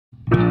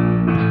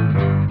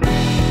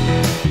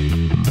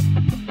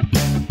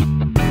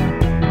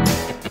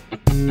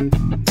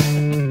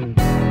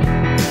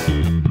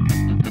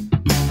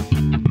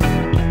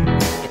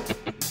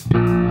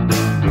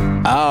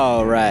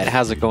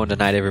how's it going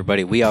tonight,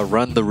 everybody? We are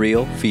Run the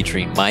Reel,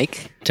 featuring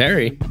Mike,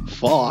 Terry,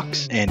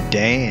 Fox, and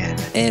Dan.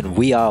 And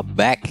we are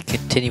back,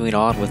 continuing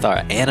on with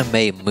our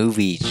anime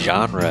movie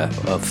genre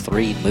of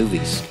 3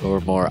 movies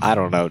or more. I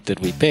don't know. Did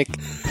we pick?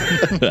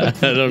 I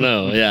don't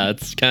know. Yeah,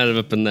 it's kind of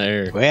up in the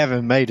air. We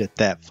haven't made it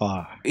that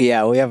far.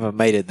 Yeah, we haven't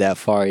made it that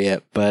far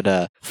yet.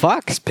 But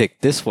Fox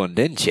picked this one,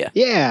 didn't you?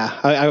 Yeah,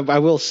 I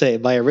will say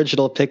my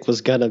original pick was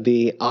gonna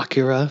be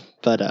Akira,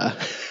 but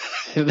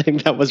I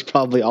think that was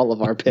probably all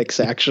of our picks,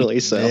 actually.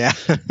 So Yeah.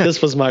 this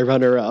was my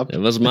runner-up. It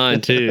was mine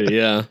too,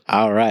 yeah.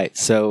 All right.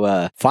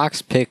 So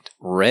Fox picked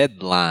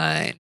Red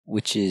Line,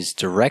 which is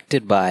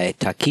directed by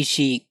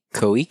Takeshi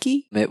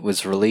Koike. It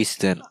was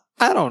released in,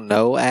 I don't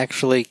know,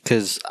 actually,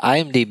 because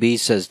IMDb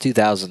says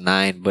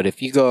 2009, but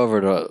if you go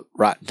over to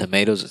Rotten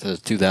Tomatoes, it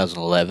says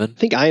 2011. I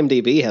think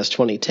IMDb has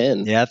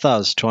 2010. Yeah, I thought it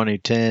was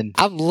 2010.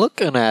 I'm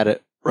looking at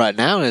it right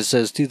now, and it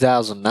says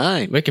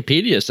 2009.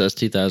 Wikipedia says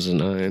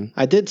 2009.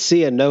 I did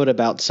see a note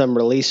about some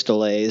release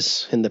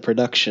delays in the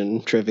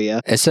production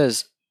trivia. It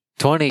says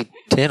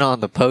 2010 on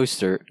the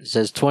poster. It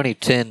says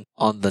 2010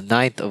 on the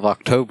 9th of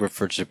October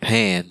for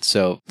Japan.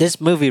 So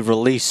this movie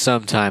released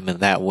sometime in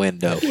that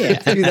window. Yeah.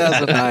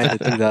 2009 to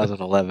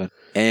 2011.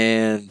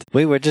 And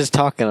we were just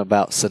talking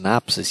about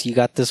synopsis. You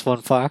got this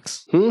one,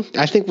 Fox?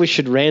 I think we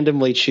should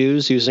randomly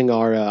choose using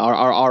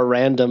our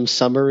random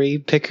summary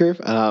picker.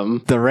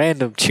 The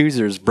random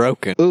chooser is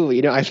broken.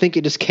 I think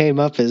it just came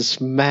up as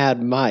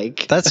Mad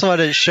Mike. That's what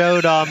it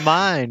showed on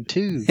mine,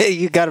 too. Hey,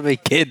 you gotta be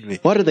kidding me.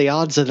 What are the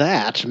odds of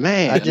that,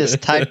 man? I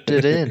just typed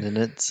it in and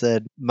it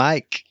said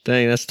Mike.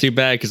 Dang, that's too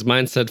bad because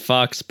mine said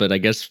Fox, but I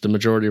guess the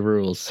majority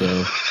rules,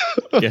 so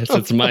guess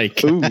it's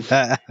Mike.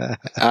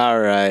 All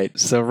right.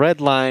 So Red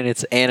Line,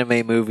 it's an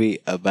anime movie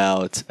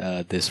about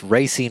this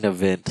racing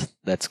event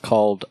that's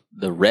called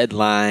the Red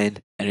Line,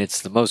 and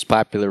it's the most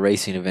popular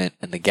racing event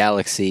in the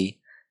galaxy.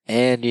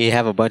 And you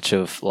have a bunch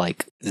of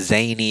like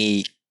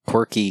zany,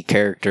 quirky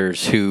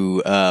characters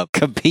who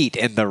compete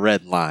in the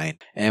Red Line.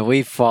 And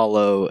we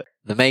follow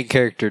the main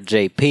character,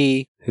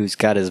 JP, who's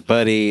got his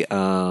buddy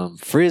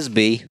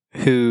Frisbee,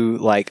 who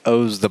like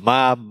owes the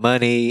mob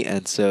money,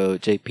 and so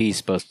JP's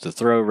supposed to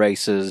throw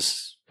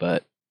races,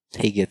 but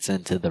he gets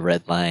into the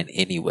Red Line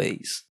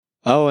anyways.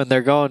 Oh, and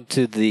they're going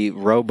to the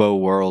Robo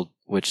World,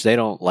 which they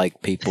don't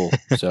like people,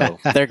 so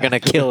they're gonna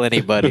kill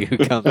anybody who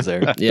comes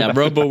there. Yeah,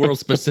 Robo World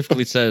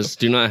specifically says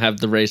do not have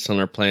the race on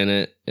our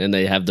planet, and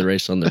they have the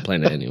race on their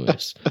planet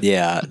anyways.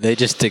 Yeah, they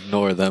just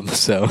ignore them.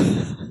 So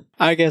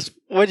I guess,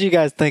 what do you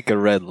guys think of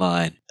Red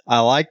Line? I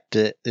liked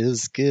it. It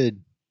was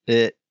good.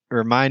 It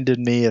reminded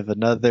me of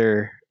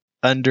another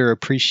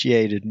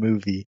underappreciated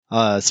movie,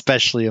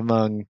 especially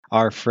among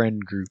our friend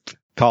group,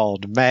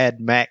 called Mad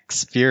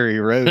Max Fury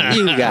Road.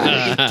 You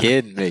gotta be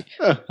kidding me.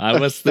 I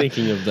was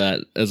thinking of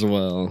that as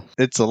well.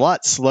 It's a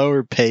lot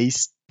slower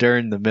paced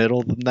during the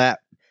middle than that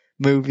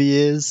movie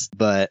is,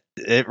 but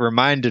it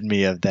reminded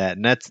me of that,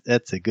 and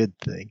that's a good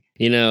thing.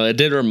 You know, it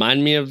did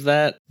remind me of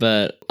that,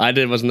 but I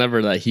was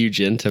never that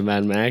huge into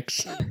Mad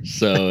Max,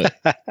 so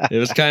it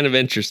was kind of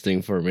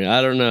interesting for me.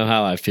 I don't know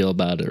how I feel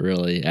about it,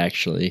 really,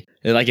 actually.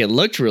 It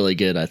looked really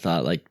good, I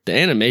thought. Like, the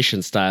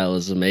animation style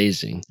is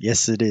amazing.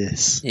 Yes, it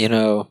is. You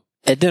know,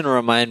 it didn't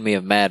remind me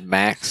of Mad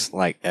Max,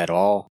 like, at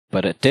all,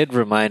 but it did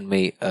remind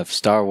me of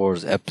Star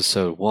Wars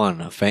Episode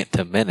 1, A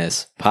Phantom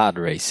Menace, pod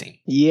racing.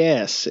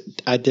 Yes,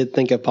 I did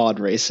think of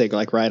pod racing,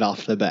 like, right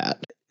off the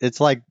bat.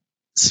 It's like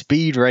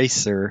Speed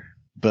Racer,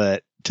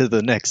 but to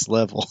the next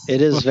level. It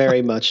is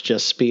very much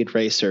just Speed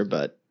Racer,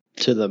 but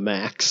to the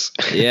max.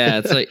 Yeah,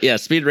 it's like,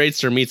 Speed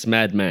Racer meets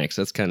Mad Max.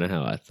 That's kind of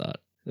how I thought.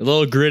 A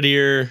little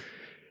grittier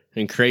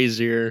and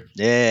crazier.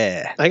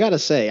 Yeah. I gotta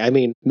say, I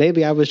mean,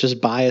 maybe I was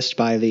just biased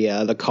by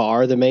the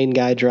car the main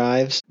guy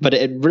drives, but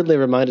it really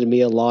reminded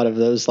me a lot of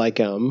those like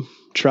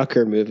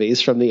trucker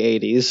movies from the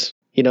 80s.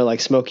 You know,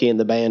 like Smokey and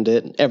the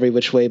Bandit, Every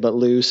Which Way But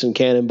Loose, and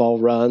Cannonball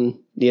Run.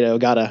 You know,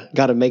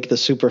 gotta make the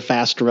super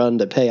fast run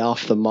to pay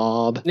off the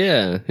mob.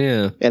 Yeah,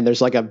 yeah. And there's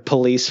like a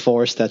police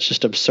force that's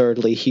just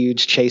absurdly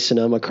huge, chasing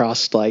them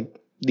across like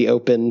the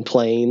open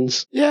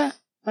plains. Yeah,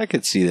 I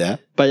could see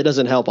that. But it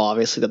doesn't help,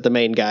 obviously, that the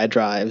main guy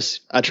drives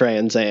a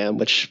Trans Am,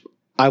 which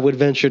I would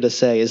venture to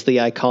say is the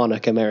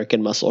iconic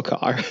American muscle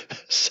car.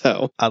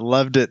 So I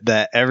loved it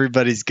that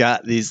everybody's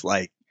got these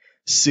like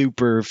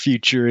super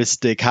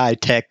futuristic,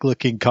 high-tech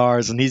looking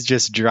cars, and he's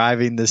just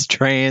driving this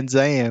Trans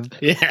Am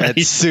Yeah,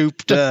 that's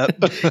souped up.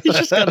 He's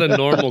just got a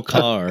normal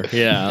car.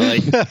 Yeah,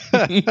 like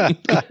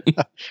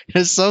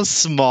It's so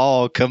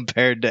small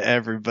compared to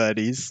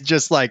everybody's.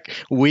 Just like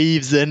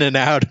weaves in and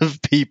out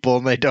of people,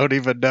 and they don't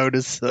even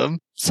notice them.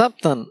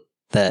 Something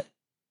that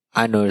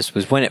I noticed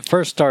was when it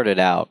first started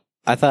out,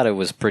 I thought it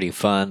was pretty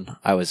fun.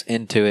 I was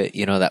into it,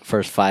 you know, that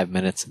first 5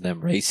 minutes of them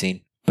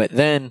racing. But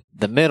then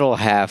the middle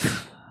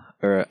half,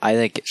 I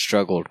think it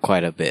struggled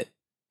quite a bit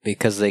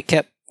because they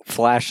kept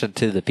flashing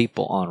to the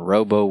people on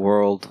Robo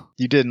World.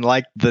 You didn't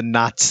like the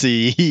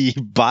Nazi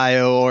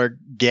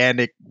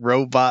bioorganic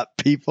robot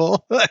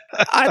people?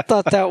 I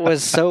thought that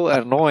was so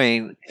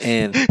annoying,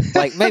 and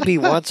like maybe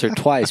once or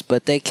twice,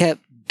 but they kept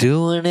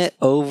doing it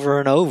over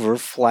and over,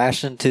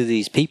 flashing to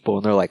these people,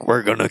 and they're like,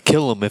 "We're gonna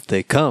kill them if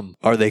they come.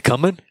 Are they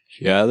coming?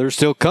 Yeah, they're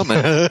still coming.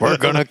 We're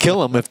gonna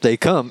kill them if they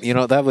come." You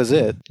know, that was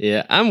it.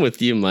 Yeah, I'm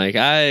with you, Mike.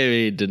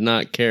 I did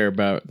not care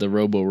about the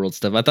Robo World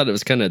stuff. I thought it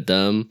was kind of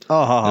dumb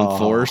and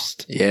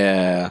forced.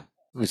 Yeah,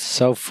 it was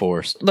so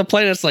forced. The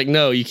planet's like,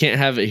 no, you can't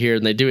have it here,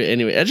 and they do it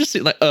anyway. I just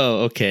like,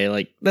 oh, okay,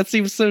 like that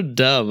seems so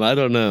dumb. I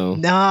don't know.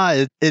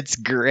 Nah, it's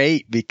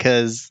great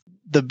because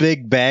the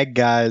big bad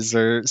guys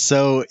are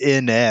so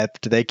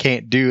inept, they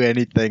can't do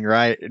anything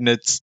right. And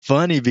it's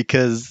funny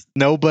because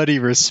nobody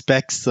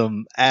respects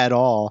them at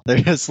all. They're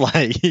just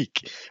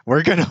like,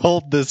 we're going to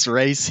hold this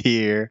race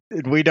here.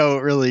 And we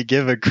don't really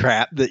give a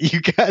crap that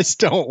you guys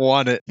don't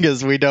want it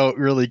because we don't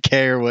really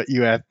care what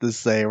you have to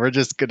say. We're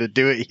just going to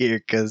do it here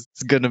because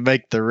it's going to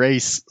make the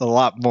race a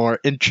lot more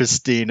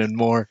interesting and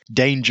more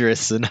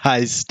dangerous and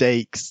high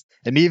stakes.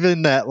 And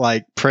even that,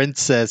 like,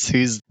 princess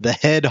who's the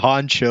head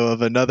honcho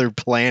of another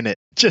planet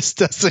just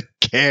doesn't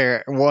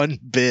care one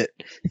bit.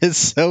 It's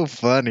so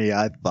funny,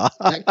 I thought.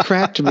 That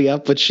cracked me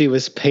up when she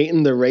was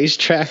painting the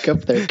racetrack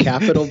up their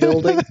Capitol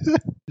building.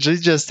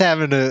 She's just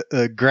having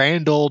a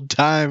grand old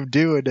time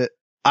doing it.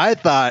 I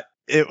thought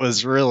it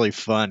was really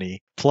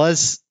funny.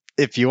 Plus,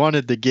 if you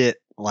wanted to get,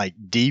 like,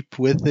 deep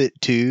with it,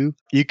 too,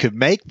 you could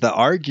make the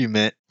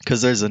argument,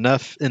 because there's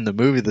enough in the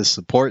movie to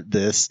support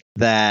this,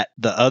 that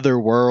the other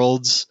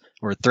worlds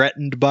were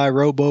threatened by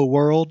Robo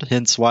World,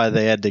 hence why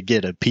they had to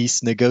get a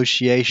peace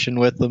negotiation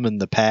with them in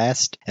the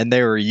past. And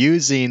they were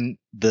using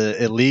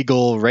the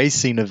illegal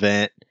racing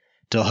event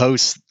to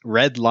host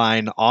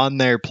Redline on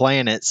their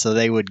planet so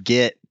they would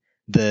get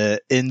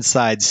the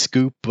inside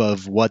scoop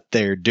of what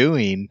they're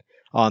doing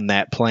on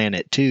that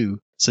planet too.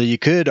 So you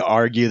could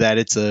argue that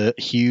it's a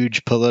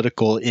huge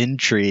political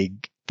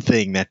intrigue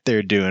thing that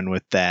they're doing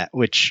with that,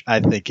 which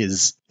I think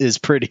is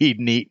pretty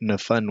neat and a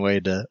fun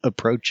way to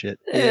approach it.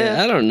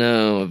 Yeah, I don't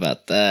know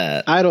about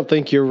that. I don't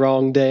think you're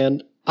wrong,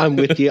 Dan. I'm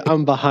with you.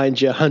 I'm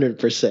behind you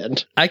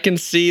 100%. I can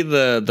see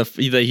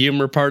the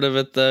humor part of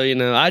it, though. You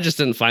know, I just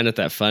didn't find it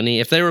that funny.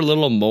 If they were a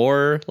little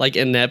more like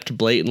inept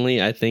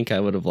blatantly, I think I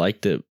would have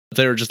liked it. If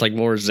they were just like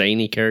more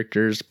zany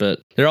characters,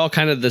 but they're all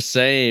kind of the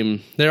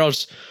same. They're all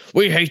just,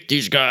 we hate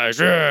these guys.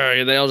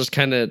 And they all just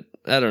kind of,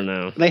 I don't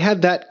know. They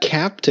had that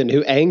captain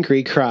who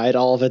angry cried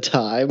all the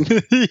time.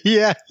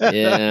 Yeah.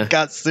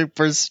 Got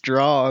super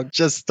strong.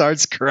 Just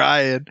starts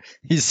crying.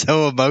 He's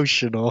so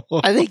emotional.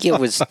 I think it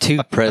was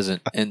too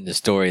present in the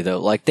story, though.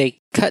 Like, they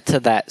cut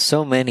to that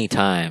so many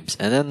times,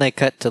 and then they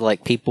cut to,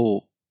 like,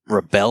 people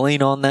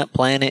rebelling on that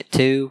planet,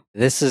 too.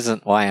 This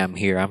isn't why I'm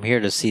here. I'm here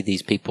to see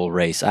these people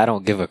race. I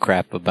don't give a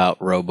crap about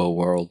Robo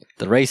World.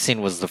 The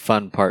racing was the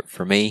fun part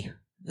for me.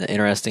 The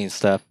interesting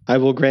stuff. I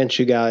will grant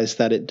you guys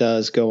that it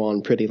does go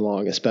on pretty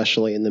long,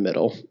 especially in the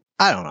middle.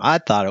 I don't know. I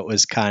thought it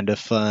was kind of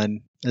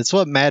fun. It's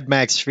what Mad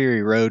Max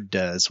Fury Road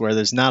does, where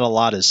there's not a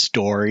lot of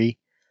story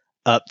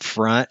up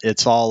front.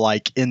 It's all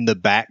like in the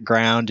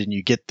background, and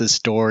you get the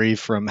story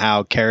from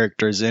how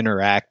characters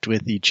interact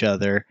with each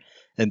other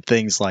and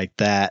things like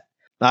that.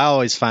 I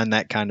always find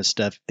that kind of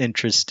stuff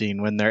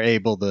interesting when they're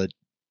able to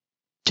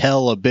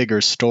tell a bigger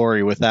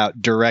story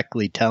without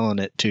directly telling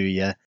it to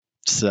you.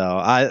 So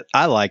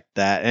I liked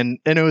that, and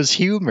it was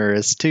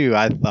humorous too,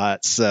 I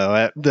thought.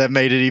 So that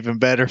made it even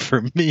better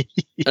for me.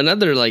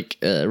 Another like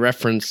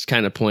reference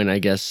kind of point I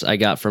guess I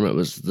got from it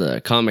was the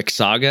comic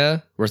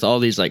Saga, with all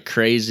these like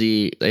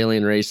crazy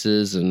alien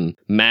races and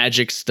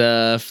magic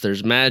stuff.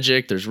 There's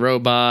magic, there's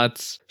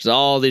robots, there's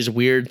all these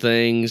weird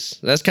things.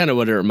 That's kind of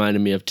what it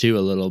reminded me of too, a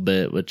little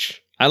bit,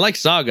 which I like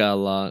Saga a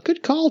lot.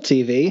 Good call,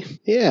 TV.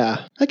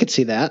 Yeah, I could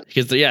see that.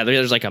 Because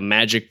there's like a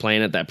magic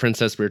planet. That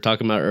princess we were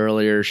talking about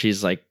earlier,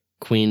 she's like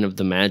queen of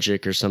the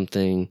magic or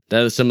something.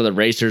 Some of the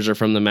racers are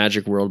from the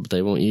magic world, but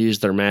they won't use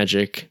their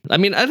magic. I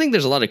mean, I think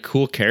there's a lot of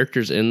cool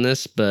characters in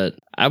this, but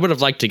I would have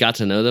liked to got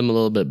to know them a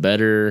little bit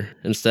better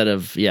instead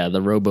of,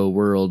 the Robo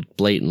World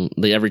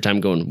blatantly every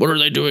time going, what are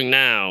they doing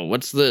now?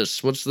 What's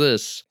this? What's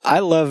this? I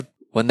loved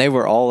when they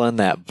were all in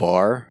that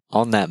bar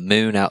on that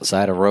moon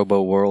outside of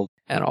Robo World,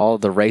 and all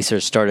the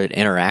racers started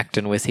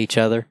interacting with each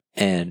other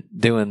and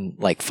doing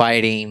like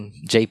fighting.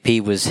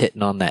 JP was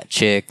hitting on that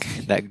chick.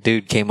 That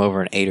dude came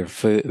over and ate her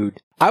food.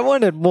 I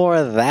wanted more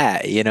of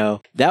that,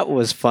 That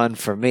was fun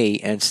for me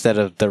instead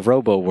of the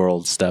Robo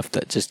World stuff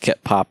that just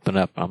kept popping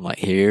up. I'm like,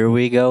 here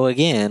we go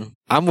again.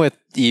 I'm with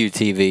you,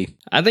 TV.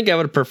 I think I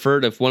would have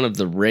preferred if one of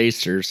the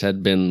racers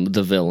had been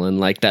the villain,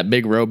 like that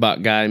big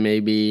robot guy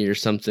maybe or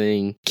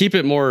something. Keep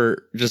it more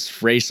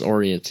just race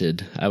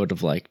oriented, I would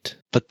have liked.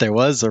 But there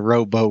was a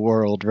Robo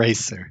World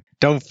racer.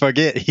 Don't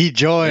forget, he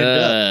joined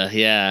up.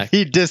 Yeah.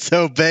 He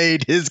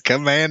disobeyed his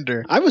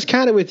commander. I was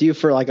kind of with you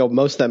for like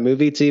most of that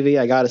movie, TV.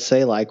 I got to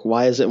say, like,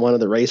 why isn't one of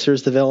the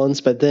racers the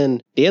villains? But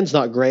then the end's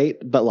not great,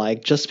 but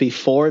like just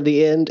before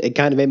the end, it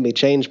kind of made me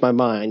change my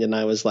mind. And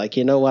I was like,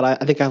 you know what? I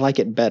think I like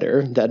it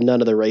better that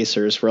none of the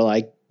racers were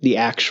like the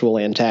actual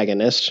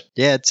antagonist.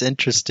 Yeah, it's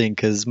interesting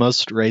because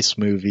most race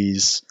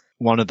movies,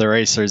 one of the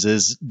racers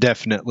is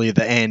definitely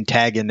the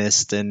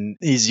antagonist, and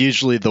he's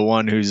usually the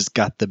one who's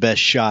got the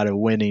best shot of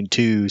winning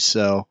too.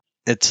 So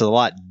it's a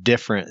lot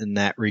different in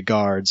that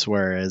regards,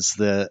 whereas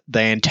the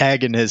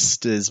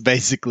antagonist is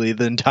basically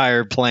the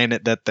entire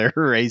planet that they're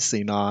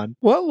racing on.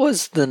 What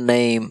was the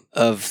name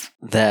of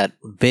that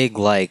big,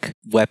 like,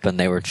 weapon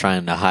they were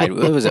trying to hide?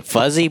 What was it?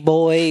 Fuzzy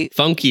Boy?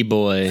 Funky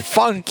Boy.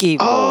 Funky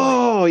Boy.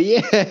 Oh,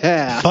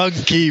 yeah.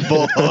 Funky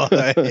Boy.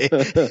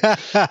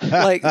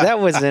 Like, that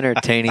was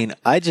entertaining.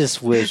 I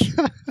just wish,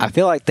 I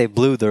feel like they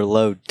blew their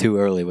load too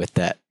early with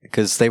that,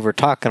 because they were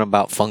talking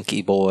about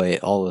Funky Boy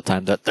all the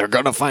time, that they're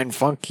gonna find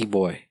Funky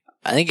Boy.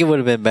 I think it would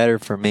have been better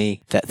for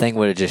me if that thing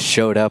would have just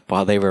showed up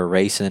while they were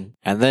racing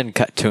and then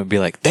cut to and be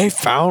like, they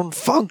found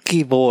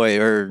Funky Boy,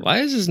 or Why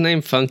is his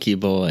name Funky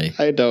Boy?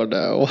 I don't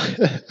know.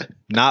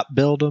 Not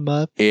build them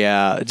up.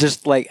 yeah,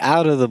 just like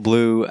out of the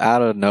blue,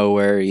 out of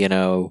nowhere, you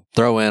know,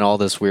 throw in all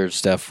this weird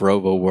stuff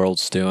Robo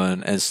World's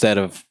doing instead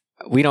of,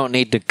 we don't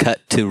need to cut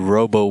to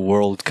Robo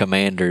World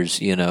commanders,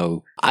 you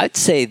know. I'd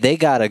say they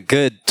got a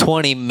good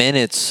 20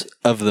 minutes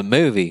of the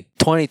movie.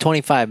 20,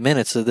 25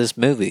 minutes of this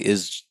movie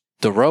is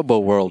the Robo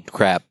World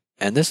crap.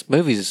 And this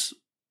movie's,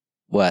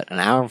 what, an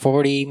hour and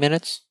 40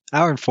 minutes?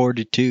 Hour and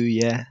 42,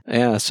 yeah.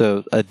 Yeah,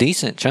 so a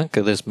decent chunk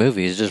of this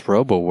movie is just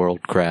Robo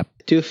World crap.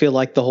 I do feel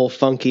like the whole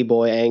Funky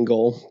Boy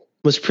angle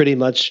was pretty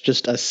much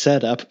just a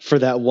setup for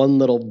that one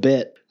little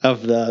bit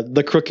of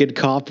the crooked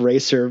cop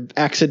racer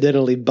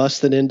accidentally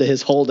busting into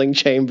his holding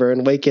chamber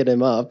and waking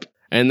him up.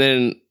 And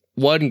then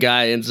one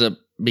guy ends up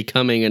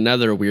becoming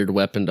another weird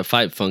weapon to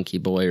fight Funky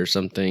Boy or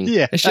something.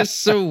 Yeah. It's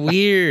just so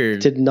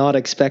weird. Did not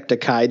expect a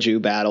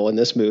kaiju battle in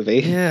this movie.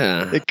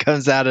 Yeah. It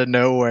comes out of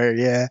nowhere,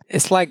 yeah.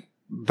 It's like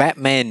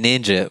Batman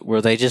Ninja,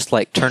 where they just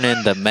like turn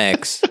into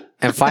mechs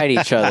and fight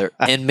each other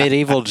in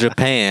medieval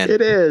Japan.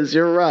 It is.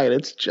 You're right.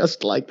 It's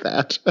just like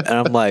that. And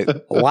I'm like,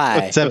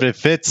 why? Except it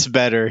fits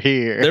better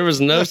here. There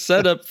was no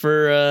setup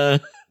for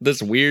this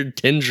weird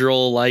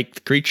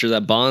tendril-like creature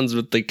that bonds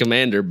with the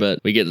commander, but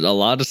we get a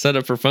lot of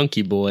setup for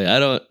Funky Boy. I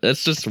don't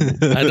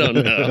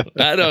know.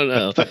 I don't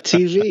know. But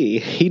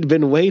TV, he'd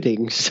been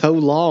waiting so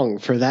long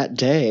for that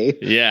day.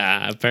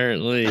 Yeah,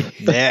 apparently.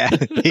 Yeah,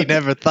 he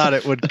never thought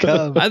it would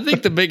come. I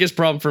think the biggest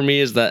problem for me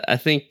is that I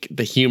think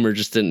the humor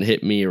just didn't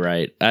hit me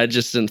right. I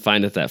just didn't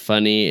find it that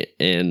funny,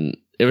 and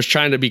it was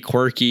trying to be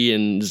quirky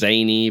and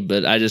zany,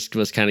 but I just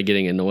was kind of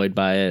getting annoyed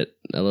by it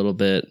a little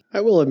bit. I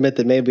will admit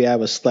that maybe I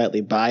was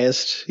slightly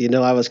biased. You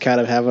know, I was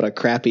kind of having a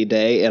crappy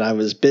day, and I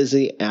was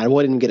busy, and I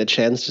wouldn't get a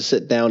chance to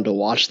sit down to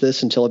watch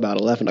this until about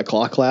 11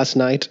 o'clock last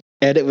night.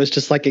 And it was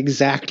just like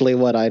exactly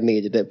what I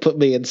needed. It put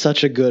me in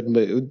such a good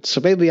mood.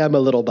 So maybe I'm a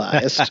little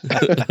biased.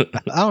 I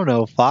don't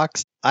know,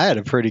 Fox. I had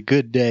a pretty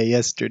good day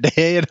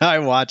yesterday, and I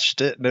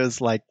watched it, and it was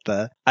like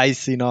the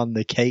icing on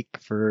the cake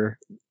for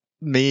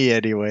me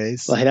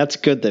anyways. Well, hey, that's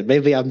good then.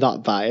 Maybe I'm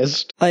not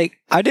biased. Like,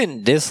 I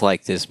didn't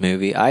dislike this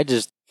movie. I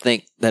just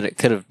think that it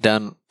could have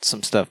done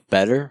some stuff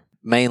better.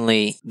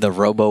 Mainly the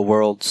Robo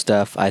World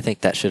stuff. I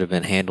think that should have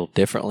been handled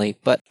differently.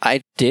 But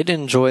I did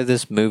enjoy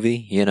this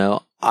movie, you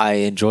know. I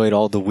enjoyed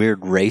all the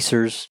weird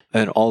racers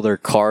and all their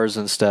cars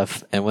and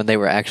stuff. And when they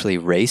were actually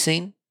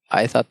racing,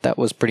 I thought that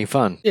was pretty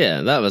fun.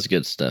 Yeah, that was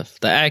good stuff.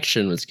 The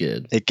action was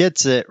good. It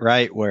gets it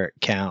right where it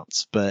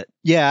counts. But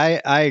yeah,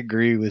 I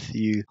agree with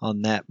you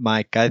on that,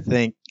 Mike. I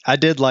think I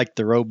did like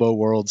the Robo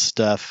World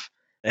stuff.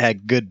 It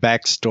had good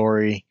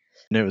backstory,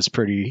 and it was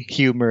pretty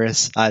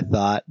humorous, I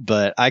thought.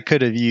 But I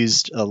could have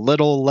used a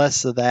little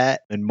less of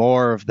that and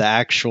more of the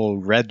actual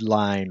Red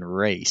Line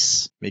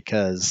race,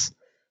 because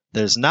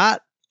there's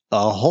not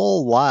a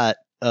whole lot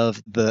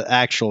of the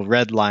actual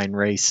Red Line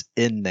race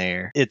in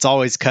there. It's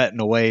always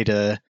cutting away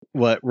to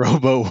what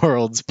Robo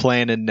World's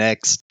planning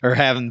next, or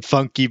having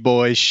Funky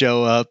Boy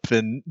show up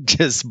and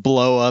just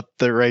blow up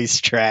the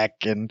racetrack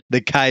and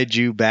the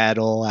kaiju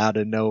battle out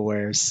of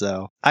nowhere.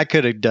 So I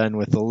could have done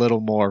with a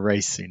little more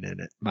racing in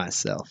it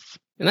myself.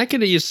 And I could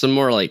have used some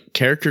more like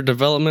character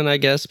development, I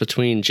guess,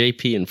 between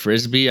JP and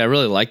Frisbee. I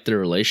really liked their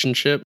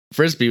relationship.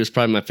 Frisbee was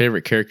probably my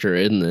favorite character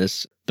in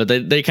this, but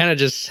they kind of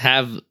just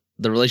have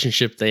the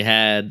relationship they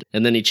had,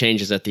 and then he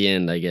changes at the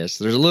end, I guess.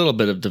 There's a little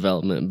bit of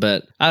development,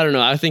 but I don't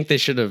know. I think they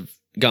should have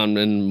gone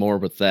in more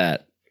with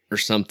that or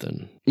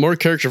something. More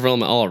character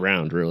development all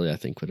around, really, I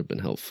think would have been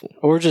helpful.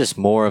 Or just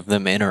more of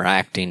them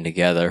interacting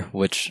together,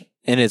 which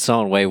in its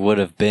own way would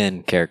have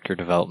been character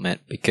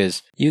development,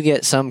 because you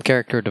get some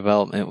character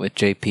development with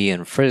JP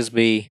and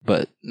Frisbee,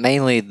 but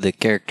mainly the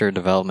character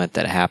development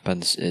that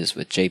happens is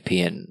with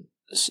JP and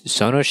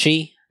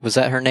Sonoshi. Was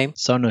that her name?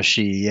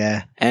 Sonoshi,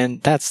 yeah.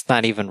 And that's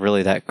not even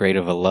really that great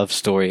of a love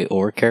story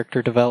or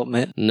character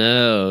development.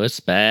 No,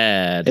 it's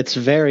bad. It's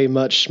very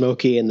much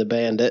Smokey and the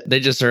Bandit. They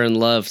just are in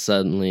love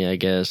suddenly, I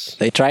guess.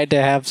 They tried to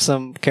have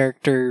some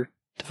character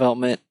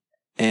development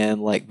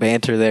and like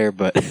banter there,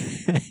 but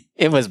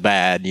it was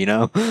bad, you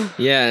know?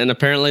 Yeah, and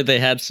apparently they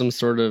had some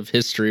sort of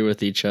history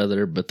with each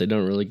other, but they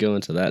don't really go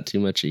into that too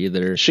much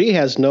either. She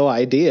has no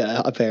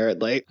idea,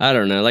 apparently. I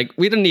don't know. Like,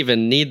 we didn't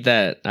even need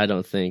that, I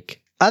don't think.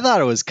 I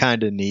thought it was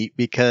kind of neat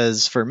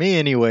because for me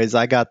anyways,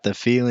 I got the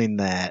feeling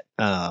that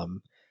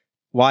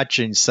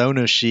watching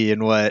Sonoshi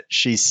and what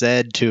she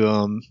said to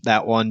him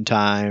that one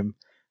time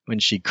when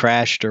she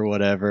crashed or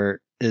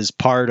whatever, is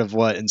part of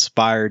what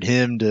inspired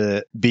him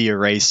to be a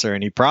racer.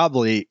 And he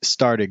probably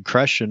started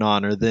crushing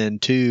on her then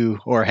too,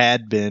 or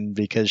had been,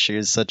 because she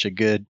was such a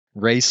good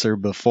racer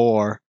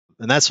before.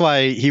 And that's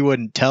why he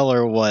wouldn't tell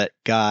her what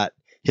got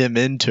him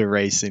into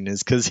racing,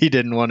 is because he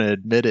didn't want to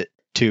admit it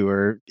to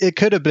her. It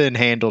could have been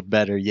handled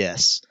better,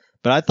 yes.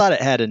 But I thought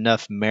it had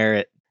enough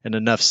merit and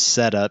enough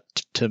setup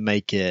to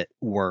make it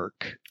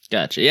work.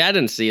 Gotcha. Yeah, I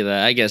didn't see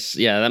that. I guess,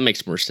 yeah, that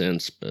makes more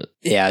sense. But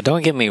Yeah,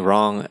 don't get me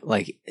wrong.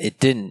 Like, it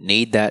didn't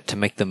need that to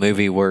make the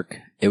movie work.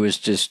 It was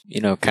just,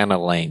 kind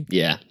of lame.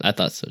 yeah, I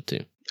thought so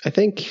too. I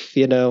think,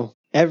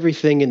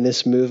 everything in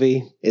this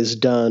movie is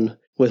done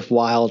with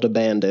wild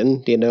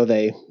abandon.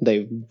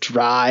 They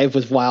drive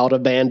with wild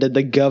abandon.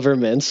 The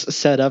governments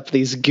set up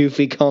these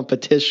goofy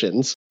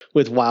competitions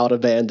with wild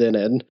abandon,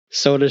 and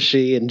so does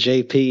she and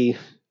JP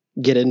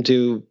get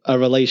into a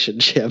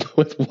relationship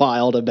with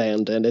wild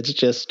abandon. It's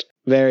just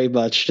very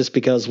much just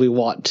because we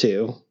want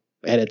to,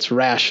 and it's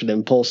rash and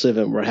impulsive,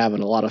 and we're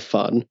having a lot of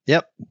fun.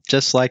 Yep,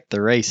 just like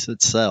the race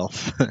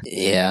itself.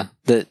 Yeah.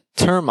 The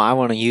term I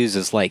want to use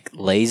is like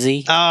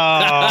lazy.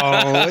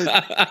 Oh,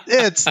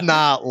 it's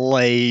not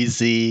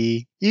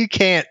lazy. You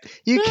can't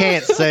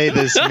say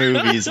this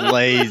movie's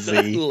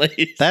lazy.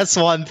 Lazy. That's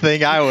one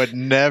thing I would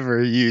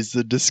never use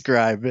to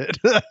describe it.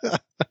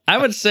 I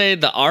would say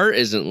the art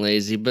isn't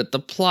lazy, but the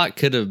plot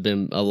could have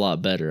been a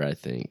lot better, I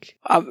think.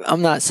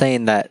 I'm not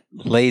saying that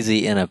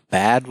lazy in a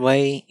bad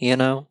way,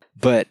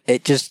 but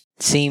it just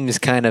seems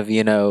kind of,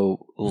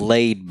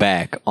 laid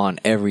back on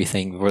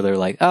everything, where they're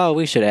like, oh,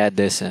 we should add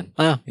this in.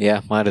 Oh,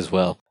 yeah, might as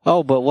well.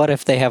 Oh, but what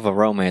if they have a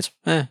romance?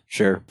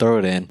 Sure, throw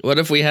it in. What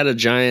if we had a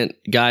giant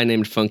guy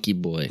named Funky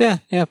Boy?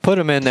 Yeah, put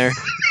him in there.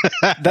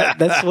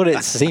 That's what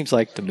it seems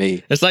like to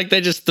me. It's like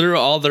they just threw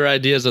all their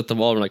ideas at the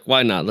wall and were like,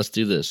 why not? Let's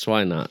do this.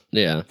 Why not?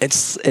 Yeah.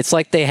 It's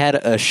like they had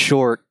a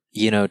short,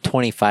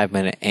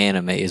 25-minute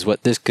anime is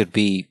what this could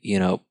be,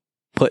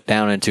 put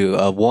down into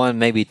a 1,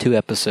 maybe 2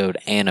 episode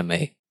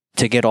anime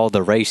to get all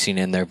the racing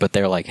in there, but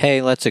they're like,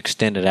 hey, let's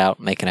extend it out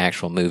and make an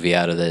actual movie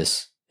out of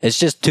this. It's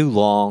just too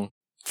long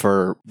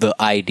for the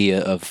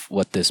idea of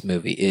what this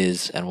movie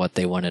is and what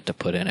they wanted to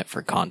put in it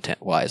for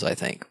content-wise, I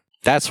think.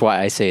 That's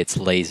why I say it's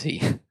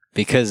lazy,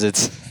 because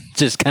it's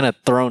just kind of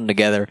thrown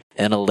together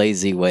in a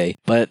lazy way,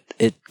 but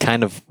it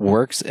kind of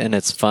works and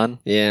it's fun.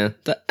 Yeah.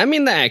 The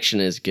action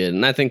is good,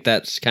 and I think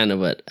that's kind of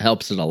what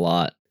helps it a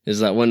lot.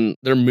 Is that when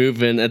they're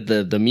moving,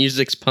 the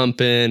music's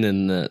pumping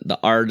and the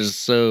art is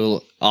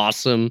so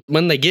awesome.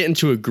 When they get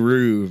into a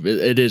groove,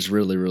 it is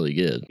really, really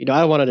good.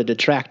 I wanted to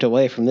detract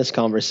away from this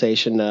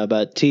conversation,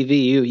 but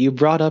TV, you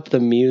brought up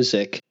the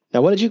music. Now,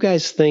 what did you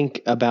guys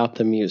think about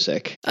the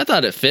music? I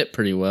thought it fit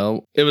pretty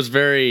well. It was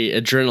very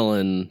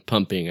adrenaline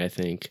pumping, I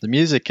think. The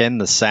music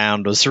and the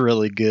sound was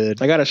really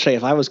good. I gotta say,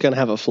 if I was gonna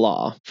have a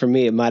flaw, for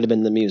me, it might have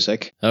been the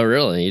music. Oh,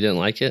 really? You didn't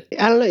like it?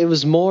 I don't know. It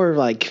was more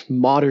like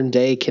modern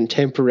day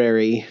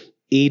contemporary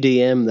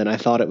EDM than I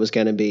thought it was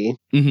going to be.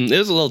 Mm-hmm. It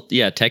was a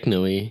little,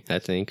 techno-y, I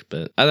think,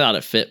 but I thought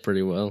it fit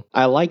pretty well.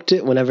 I liked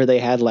it whenever they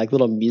had like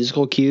little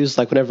musical cues,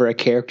 like whenever a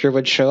character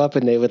would show up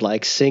and they would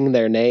like sing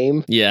their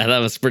name. Yeah, that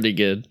was pretty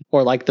good.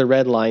 Or like the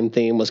Red Line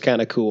theme was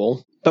kind of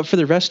cool. But for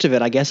the rest of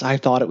it, I guess I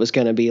thought it was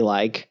going to be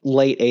like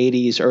late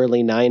 80s,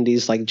 early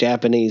 90s, like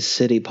Japanese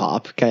city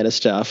pop kind of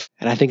stuff.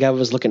 And I think I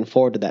was looking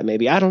forward to that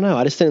maybe. I don't know.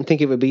 I just didn't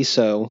think it would be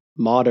so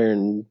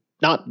modern.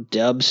 Not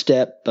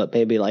dubstep, but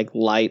maybe like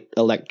light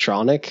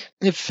electronic.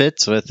 It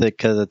fits with it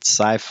because it's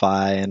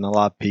sci-fi, and a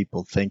lot of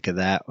people think of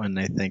that when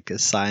they think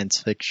of science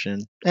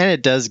fiction. And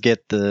it does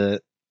get the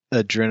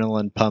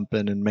adrenaline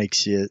pumping and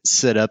makes you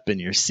sit up in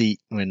your seat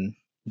when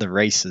the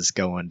race is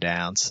going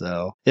down.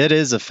 So it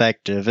is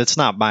effective. It's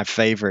not my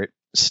favorite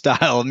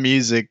style of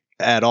music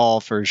at all,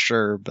 for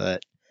sure,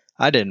 but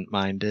I didn't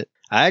mind it.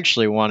 I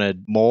actually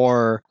wanted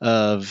more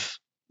of,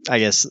 I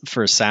guess,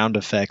 for sound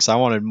effects, I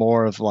wanted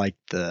more of like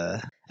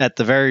at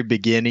the very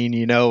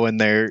beginning, when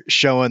they're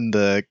showing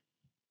the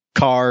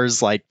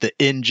cars, like the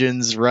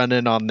engines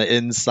running on the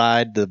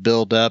inside, the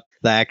build up,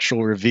 the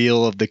actual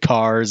reveal of the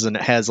cars, and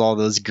it has all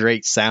those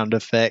great sound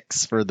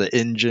effects for the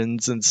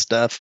engines and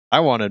stuff. I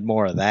wanted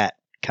more of that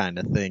kind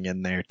of thing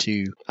in there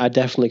too. I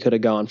definitely could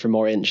have gone for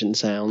more engine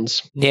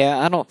sounds. Yeah,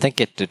 I don't think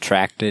it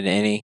detracted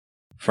any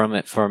from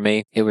it for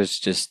me. It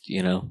was just,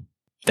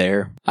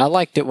 there. I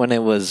liked it when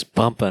it was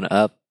bumping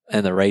up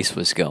and the race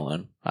was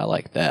going. I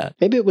like that.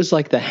 Maybe it was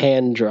like the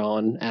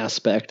hand-drawn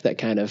aspect that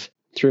kind of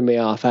threw me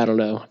off. I don't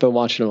know. I've been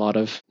watching a lot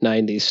of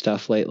 90s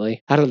stuff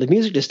lately. I don't know. The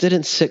music just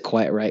didn't sit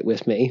quite right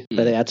with me,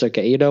 but that's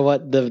okay. You know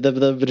what?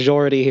 The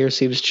majority here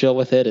seems chill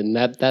with it, and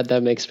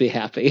that makes me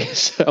happy.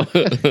 So,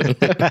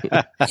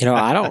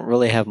 I don't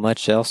really have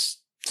much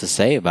else to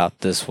say about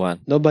this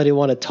one. Nobody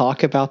want to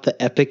talk about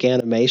the epic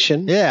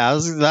animation? Yeah, I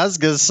was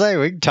gonna say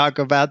we can talk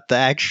about the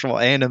actual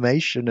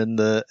animation and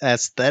the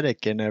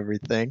aesthetic and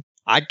everything.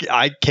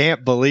 I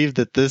can't believe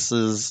that this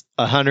is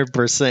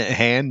 100%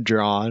 hand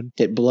drawn.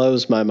 It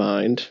blows my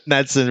mind.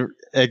 That's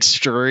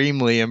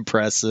extremely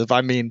impressive.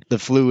 I mean, the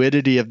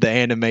fluidity of the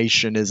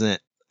animation isn't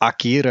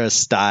Akira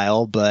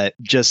style, but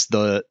just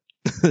the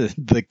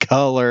the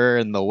color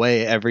and the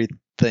way everything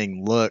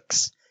thing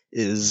looks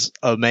is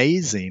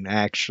amazing,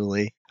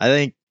 actually. I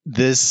think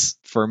this,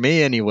 for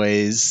me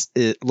anyways,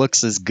 it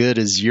looks as good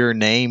as Your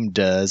Name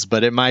does,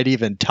 but it might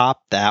even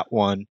top that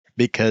one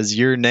because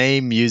Your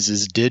Name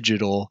uses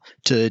digital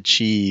to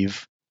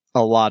achieve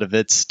a lot of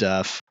its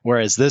stuff,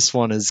 whereas this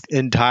one is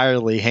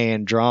entirely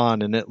hand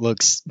drawn and it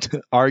looks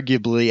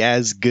arguably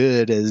as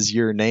good as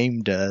Your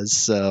Name does.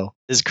 So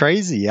it's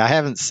crazy. I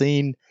haven't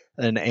seen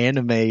an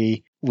anime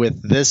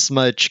with this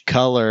much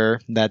color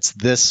that's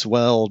this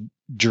well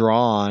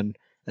drawn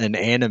and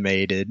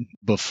animated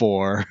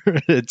before.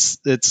 It's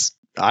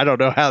I don't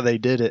know how they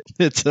did it.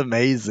 It's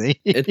amazing.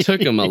 It took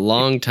him a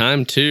long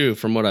time too,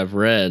 from what I've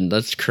read.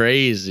 That's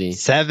crazy.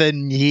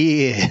 7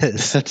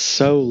 years. That's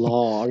so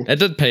long. It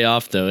did pay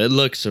off though. It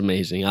looks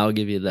amazing. I'll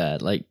give you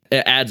that. Like,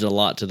 it adds a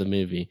lot to the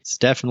movie. It's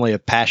definitely a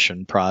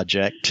passion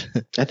project.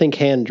 I think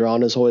hand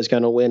drawn is always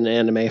going to win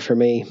anime for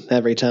me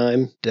every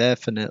time.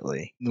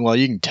 Definitely. Well,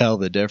 you can tell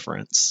the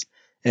difference.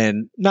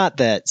 And not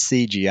that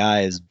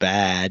CGI is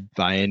bad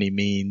by any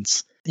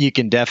means. You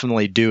can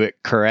definitely do it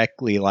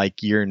correctly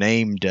like Your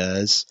Name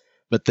does,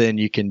 but then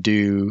you can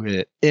do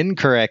it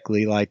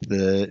incorrectly like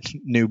the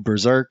new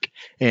Berserk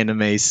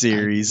anime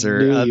series or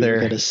You were other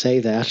going to say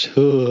that.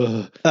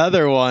 Ugh.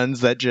 other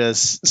ones that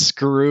just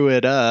screw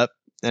it up.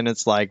 And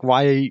it's like,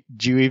 why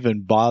did you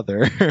even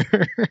bother?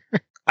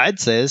 I'd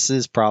say this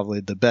is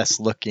probably the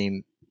best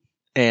looking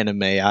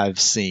anime I've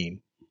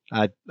seen.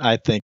 I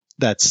think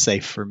that's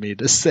safe for me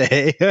to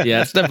say.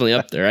 Yeah, it's definitely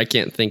up there. I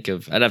can't think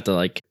of. I'd have to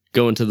like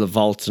go into the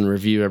vaults and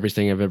review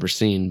everything I've ever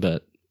seen,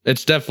 but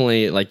it's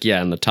definitely like,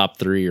 yeah, in the top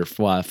 3 or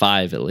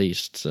 5 at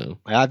least. So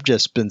I've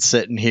just been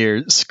sitting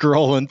here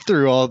scrolling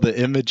through all the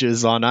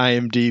images on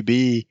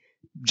IMDb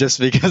just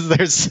because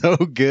they're so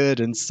good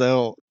and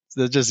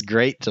they're just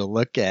great to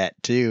look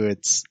at too.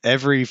 It's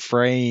every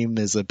frame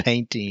is a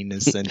painting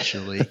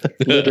essentially.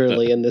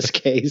 Literally in this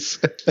case.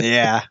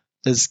 Yeah,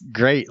 it's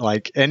great.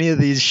 Like any of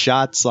these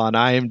shots on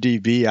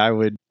IMDb, I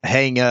would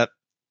hang up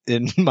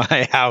in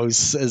my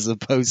house as a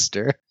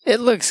poster. It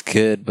looks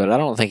good, but I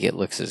don't think it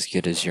looks as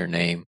good as Your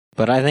Name.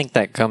 But I think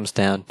that comes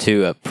down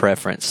to a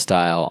preference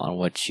style on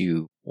what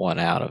you want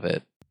out of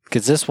it.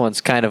 Because this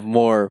one's kind of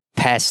more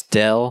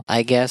pastel,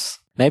 I guess.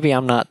 Maybe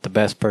I'm not the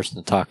best person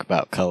to talk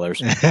about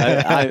colors.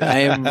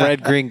 I am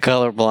red-green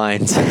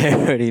colorblind, so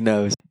everybody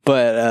knows.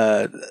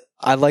 But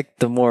I like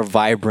the more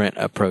vibrant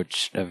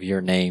approach of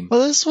Your Name.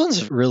 Well, this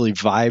one's really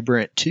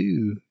vibrant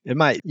too. It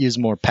might use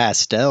more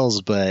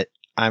pastels, but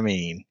I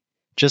mean,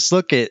 just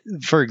look at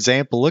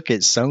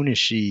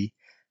Sonoshi.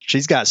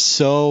 She's got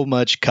so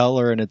much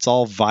color and it's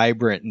all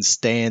vibrant and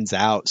stands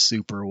out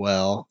super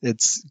well.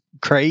 It's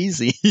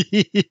crazy.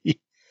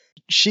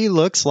 She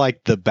looks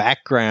like the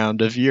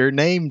background of Your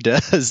Name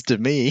does to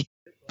me.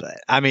 But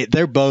I mean,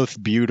 they're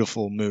both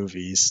beautiful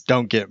movies.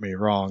 Don't get me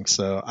wrong.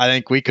 So I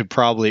think we could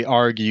probably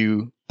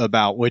argue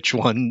about which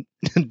one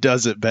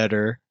does it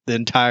better the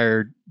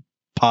entire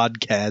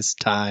podcast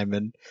time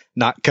and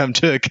not come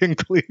to a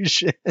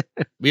conclusion.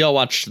 we all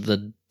watched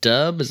the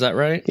dub, is that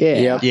right? Yeah.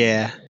 Yep.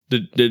 Yeah.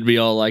 Did we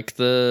all like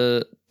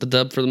the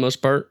dub for the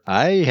most part?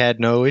 I had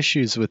no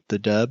issues with the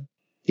dub.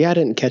 Yeah, I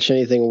didn't catch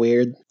anything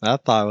weird. I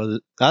thought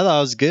it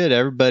was good.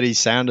 Everybody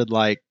sounded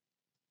like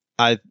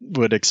I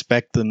would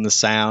expect them to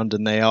sound,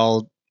 and they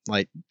all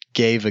like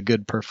gave a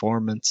good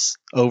performance.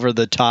 Over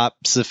the top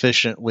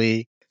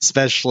sufficiently,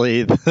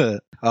 especially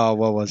the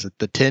what was it?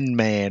 The Tin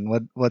Man.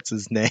 What's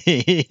his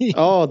name?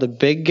 Oh, the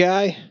big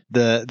guy?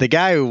 The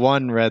guy who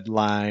won Red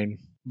Line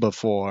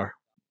before.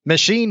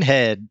 Machine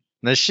Head,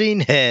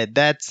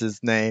 that's his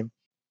name.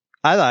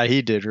 I thought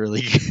he did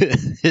really good.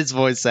 His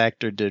voice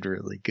actor did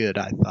really good,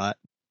 I thought.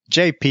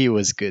 JP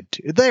was good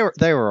too.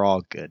 They were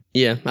all good.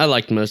 Yeah, I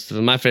liked most of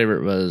them. My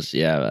favorite was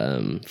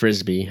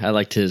Frisbee. I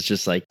liked his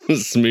just like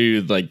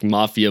smooth like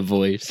mafia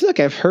voice.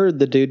 Look, I've heard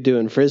the dude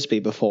doing Frisbee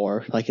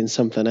before, like in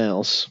something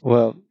else.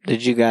 Well,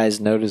 did you guys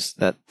notice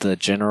that the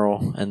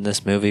general in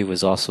this movie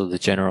was also the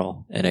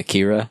general in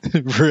Akira?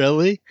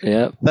 Really?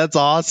 Yep. That's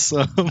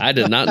awesome. I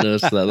did not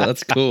notice that.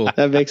 That's cool.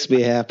 That makes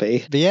me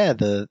happy. But yeah,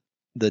 the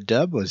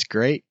dub was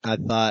great. I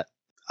thought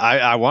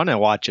I want to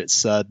watch it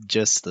subbed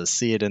just to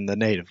see it in the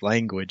native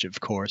language, of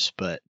course,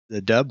 but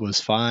the dub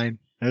was fine.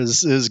 It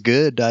was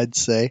good, I'd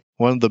say.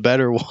 One of the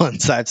better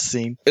ones I've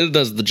seen. It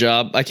does the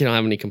job. I can't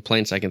have any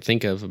complaints I can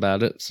think of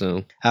about it.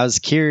 So I was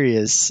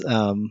curious,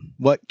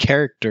 what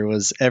character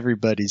was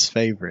everybody's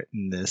favorite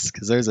in this?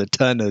 Because there's a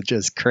ton of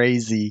just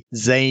crazy,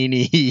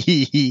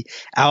 zany,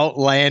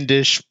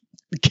 outlandish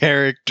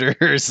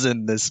characters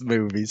in this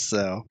movie.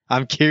 So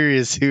I'm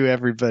curious who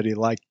everybody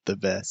liked the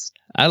best.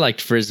 I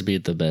liked Frisbee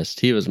the best.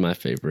 He was my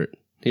favorite.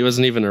 He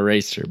wasn't even a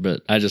racer,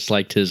 but I just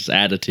liked his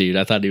attitude.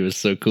 I thought he was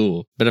so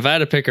cool. But if I had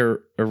to pick a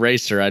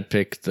racer, I'd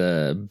pick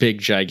the big,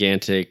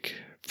 gigantic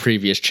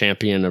previous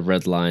champion of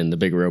Red Line, the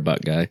big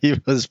robot guy. He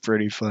was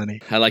pretty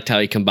funny. I liked how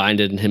he combined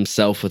it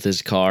himself with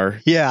his car.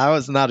 Yeah, I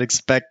was not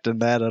expecting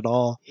that at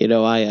all. You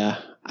know, I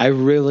I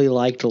really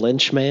liked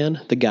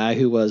Lynchman, the guy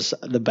who was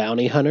the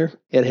bounty hunter,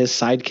 and his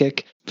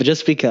sidekick. But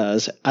just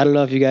because, I don't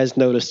know if you guys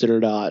noticed it or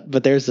not,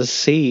 but there's a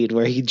scene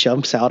where he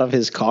jumps out of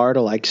his car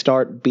to like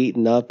start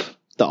beating up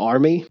the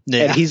army,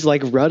 and he's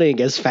like running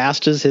as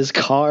fast as his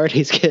car, and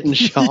he's getting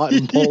shot,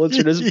 and bullets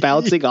are just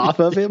bouncing off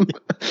of him.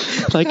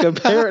 Like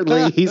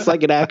apparently he's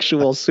like an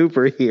actual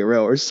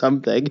superhero or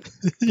something,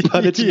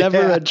 but it's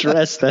never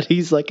addressed that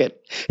he's like an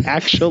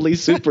actually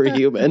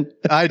superhuman.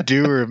 I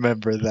do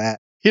remember that.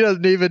 He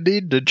doesn't even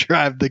need to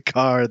drive the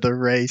car, the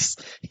race.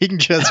 He can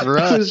just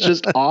run. It was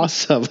just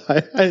awesome.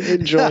 I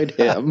enjoyed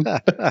him.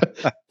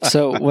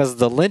 So was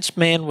the Lynch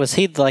Man, was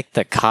he like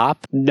the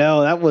cop?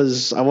 No, that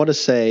was, I want to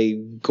say,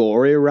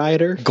 Gory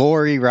Rider.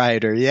 Gory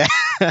Rider, yeah.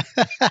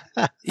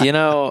 You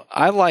know,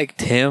 I liked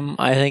him,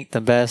 I think,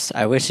 the best.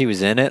 I wish he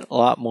was in it a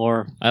lot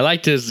more. I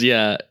liked his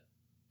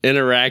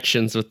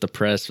interactions with the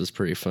press was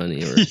pretty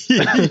funny.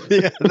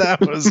 Yeah, that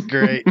was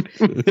great.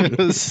 It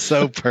was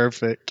so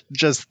perfect.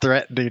 Just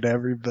threatening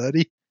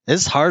everybody.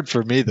 It's hard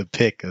for me to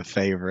pick a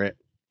favorite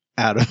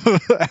out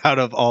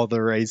of all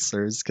the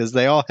racers because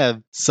they all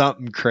have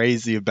something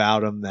crazy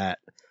about them that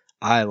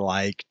I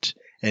liked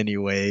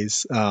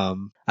anyways.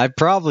 I'd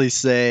probably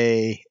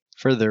say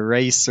for the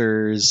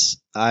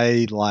racers,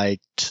 I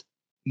liked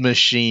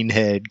Machine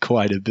Head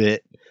quite a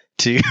bit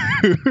too.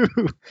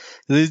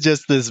 He's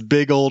just this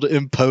big old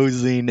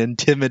imposing,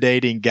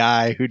 intimidating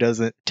guy who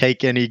doesn't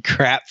take any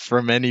crap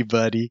from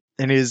anybody.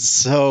 And he's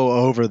so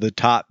over the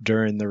top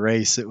during the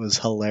race. It was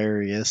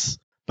hilarious.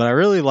 But I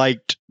really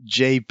liked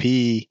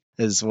JP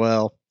as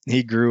well.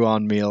 He grew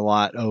on me a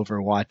lot over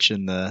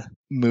watching the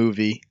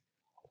movie.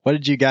 What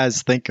did you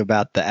guys think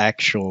about the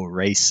actual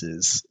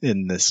races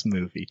in this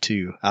movie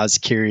too? I was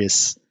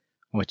curious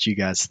what you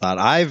guys thought.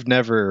 I've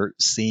never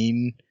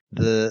seen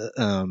the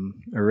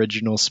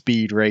original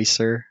Speed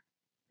Racer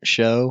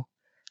show.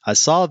 I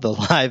saw the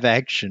live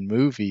action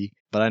movie,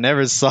 but I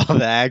never saw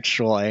the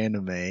actual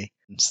anime.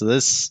 So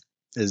this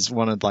is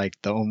one of like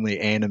the only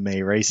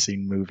anime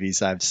racing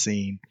movies I've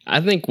seen. I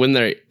think when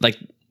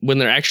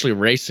they're actually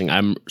racing,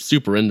 I'm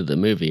super into the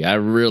movie. I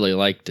really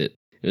liked it.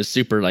 It was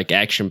super like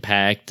action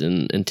packed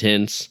and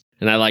intense.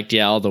 And I liked,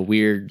 all the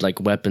weird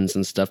like weapons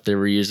and stuff they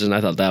were using.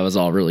 I thought that was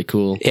all really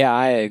cool. Yeah,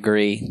 I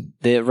agree.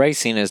 The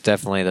racing is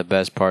definitely the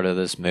best part of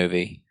this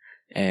movie.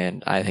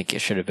 And I think it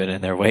should have been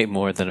in there way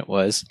more than it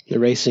was. The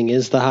racing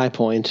is the high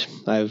point.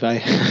 I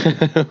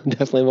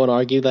definitely won't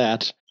argue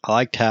that. I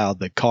liked how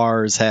the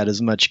cars had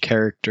as much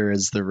character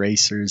as the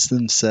racers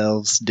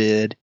themselves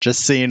did. Just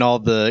seeing all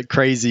the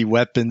crazy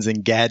weapons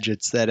and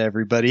gadgets that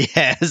everybody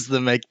has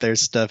to make their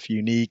stuff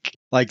unique.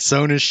 Like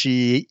Sona,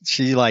 she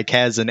like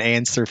has an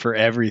answer for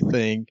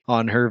everything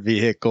on her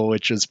vehicle,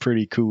 which is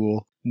pretty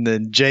cool. And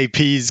then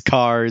JP's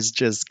cars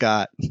just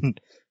got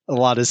a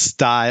lot of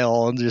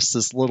style and just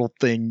this little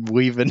thing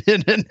weaving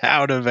in and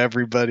out of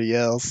everybody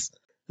else.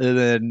 And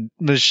then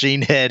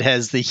Machine Head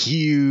has the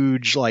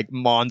huge, like,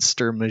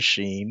 monster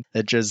machine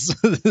that just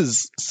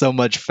is so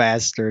much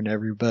faster than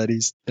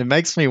everybody's. It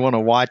makes me want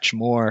to watch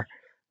more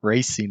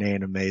racing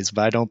animes,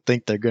 but I don't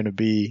think they're going to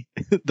be,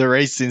 the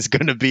racing's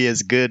going to be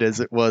as good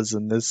as it was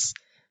in this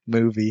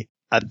movie.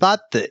 I thought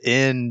the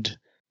end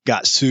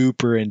got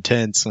super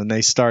intense when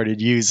they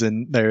started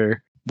using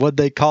their, what'd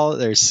they call it?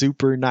 Their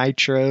super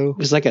nitro? It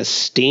was like a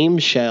steam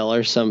shell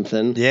or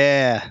something.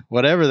 Yeah,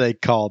 whatever they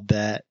called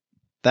that.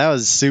 That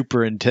was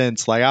super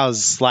intense. Like I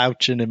was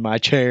slouching in my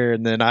chair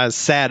and then I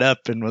sat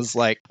up and was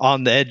like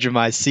on the edge of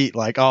my seat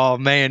like, oh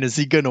man, is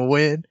he going to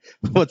win?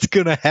 What's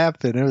going to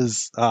happen? It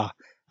was,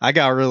 I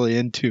got really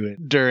into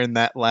it during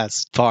that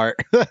last part.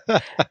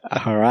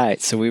 All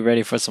right. So we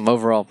ready for some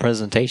overall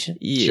presentation?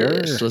 Yes,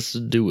 sure. Let's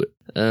do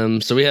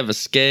it. So we have a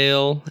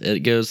scale. It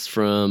goes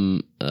from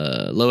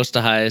lowest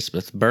to highest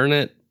with burn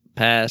it,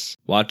 pass,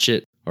 watch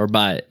it, or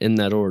buy it in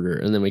that order.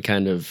 And then we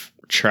kind of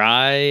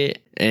try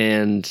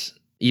and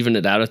even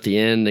it out at the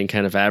end and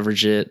kind of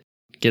average it,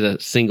 get a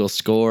single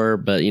score.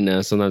 But,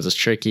 sometimes it's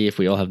tricky if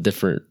we all have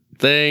different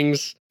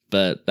things.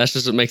 But that's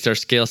just what makes our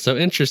scale so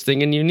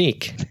interesting and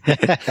unique.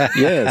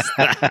 Yes.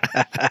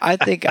 I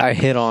think I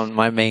hit on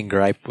my main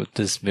gripe with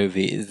this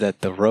movie is that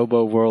the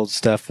Robo World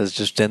stuff is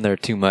just in there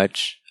too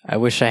much. I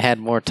wish I had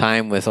more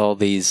time with all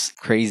these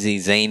crazy,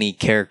 zany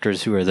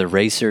characters who are the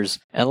racers,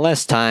 and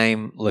less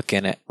time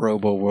looking at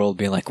Robo World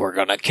being like, we're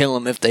gonna kill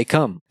them if they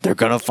come. They're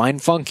gonna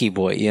find Funky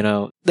Boy,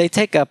 They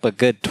take up a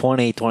good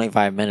 20,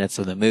 25 minutes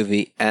of the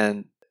movie,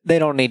 and they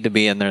don't need to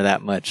be in there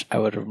that much. I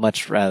would have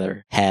much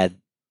rather had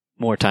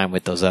more time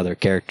with those other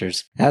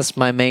characters. That's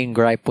my main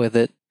gripe with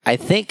it. I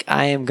think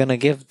I am gonna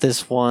give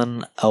this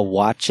one a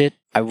watch it.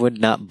 I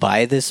would not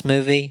buy this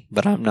movie,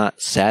 but I'm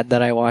not sad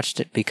that I watched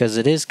it because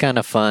it is kind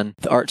of fun.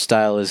 The art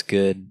style is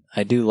good.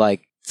 I do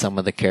like some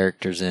of the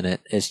characters in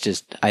it. It's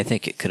just, I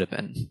think it could have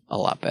been a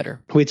lot better.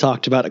 We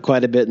talked about it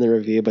quite a bit in the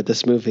review, but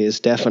this movie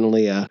is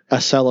definitely a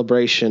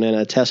celebration and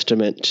a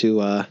testament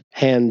to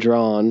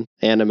hand-drawn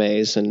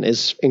animes and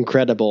is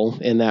incredible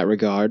in that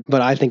regard.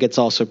 But I think it's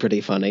also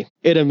pretty funny.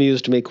 It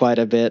amused me quite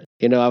a bit.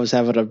 You know, I was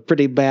having a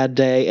pretty bad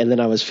day, and then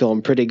I was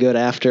feeling pretty good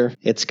after.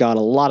 It's got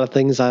a lot of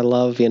things I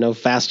love, you know,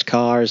 fast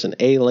cars and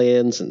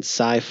aliens and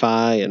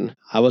sci-fi, and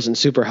I wasn't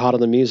super hot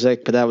on the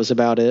music, but that was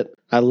about it.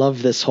 I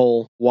love this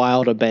whole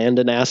wild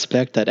abandon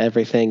aspect that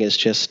everything is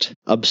just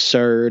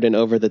absurd and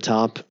over the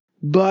top.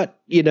 But,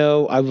 you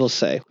know, I will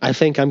say, I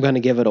think I'm going to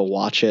give it a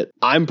watch it.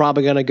 I'm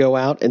probably going to go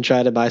out and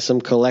try to buy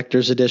some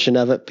collector's edition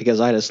of it because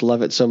I just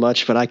love it so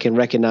much, but I can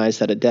recognize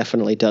that it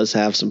definitely does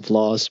have some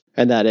flaws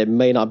and that it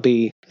may not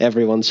be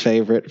everyone's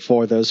favorite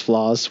for those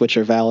flaws, which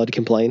are valid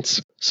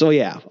complaints. So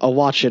yeah, a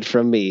watch it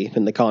from me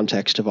in the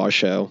context of our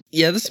show.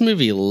 Yeah, this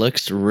movie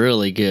looks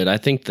really good. I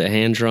think the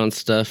hand-drawn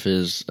stuff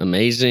is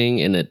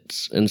amazing, and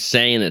it's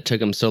insane it took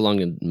them so long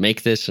to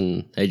make this,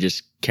 and they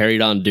just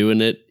carried on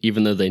doing it,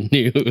 even though they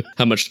knew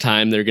how much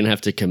time they're going to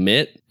have to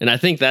commit. And I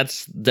think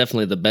that's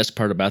definitely the best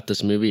part about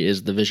this movie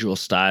is the visual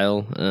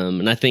style.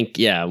 And I think,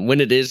 yeah,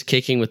 when it is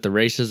kicking with the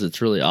races,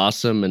 it's really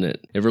awesome, and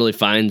it really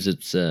finds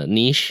its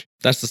niche.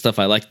 That's the stuff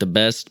I like the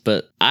best,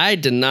 but I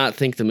did not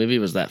think the movie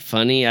was that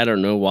funny. I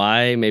don't know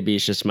why. Maybe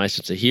it's just my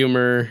sense of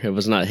humor. It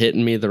was not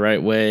hitting me the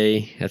right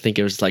way. I think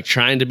it was like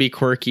trying to be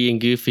quirky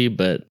and goofy,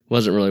 but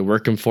wasn't really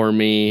working for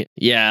me.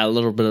 Yeah, a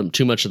little bit of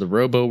too much of the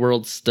Robo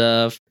World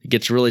stuff. It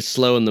gets really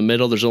slow in the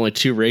middle. There's only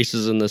 2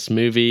 races in this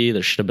movie.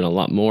 There should have been a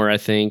lot more, I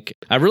think.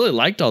 I really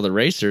liked all the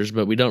racers,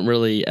 but we don't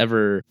really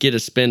ever get to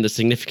spend a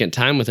significant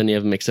time with any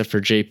of them except for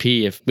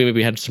JP. If we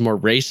maybe had some more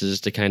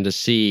races to kind of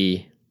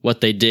see what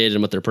they did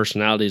and what their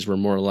personalities were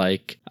more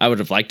like, I would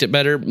have liked it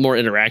better. More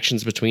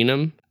interactions between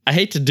them. I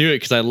hate to do it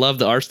because I love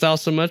the art style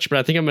so much, but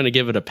I think I'm going to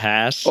give it a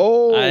pass.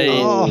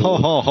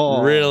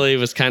 I really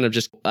was kind of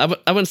just, I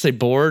wouldn't say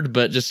bored,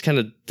 but just kind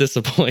of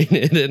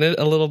disappointed in it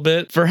a little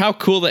bit. For how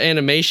cool the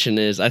animation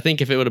is, I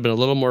think if it would have been a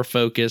little more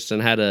focused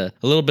and had a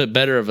little bit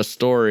better of a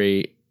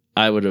story,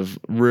 I would have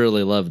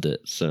really loved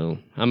it. So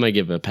I'm going to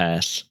give it a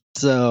pass.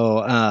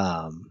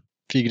 So,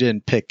 if you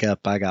didn't pick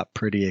up, I got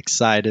pretty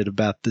excited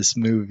about this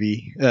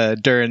movie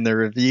during the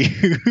review.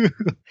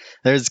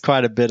 There's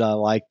quite a bit I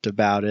liked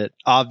about it.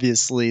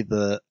 Obviously,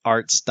 the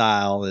art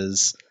style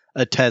is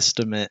a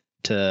testament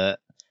to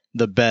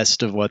the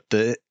best of what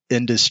the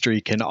industry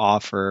can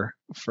offer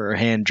for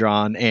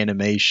hand-drawn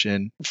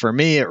animation. For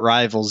me, it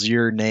rivals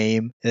Your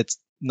Name. It's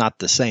not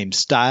the same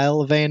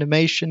style of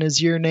animation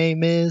as Your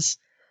Name is,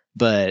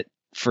 but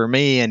for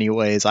me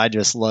anyways, I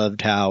just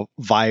loved how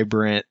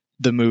vibrant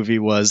the movie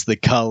was. The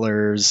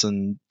colors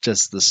and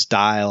just the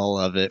style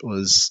of it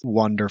was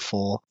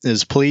wonderful. It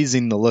was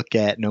pleasing to look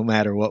at no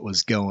matter what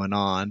was going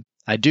on.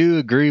 I do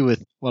agree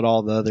with what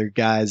all the other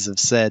guys have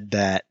said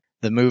that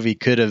the movie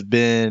could have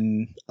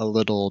been a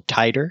little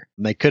tighter.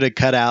 They could have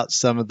cut out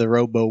some of the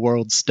Robo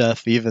World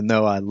stuff, even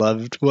though I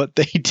loved what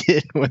they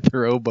did with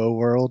Robo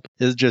World.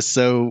 It's just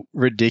so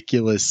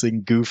ridiculous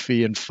and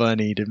goofy and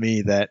funny to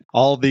me that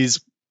all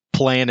these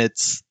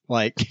planets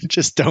like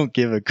just don't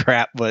give a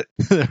crap what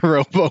the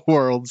Robo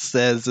World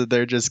says, and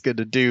they're just going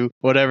to do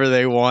whatever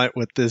they want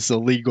with this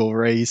illegal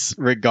race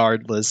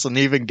regardless, and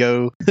even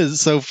go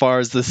so far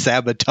as to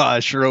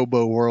sabotage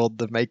Robo World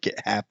to make it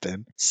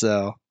happen.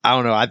 So I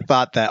don't know, I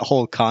thought that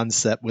whole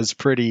concept was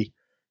pretty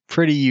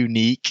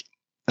unique.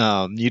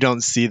 You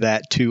don't see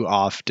that too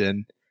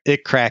often.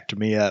 It cracked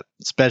me up,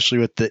 especially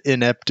with the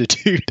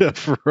ineptitude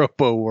of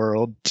Robo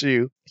World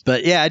too.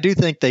 But yeah, I do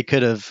think they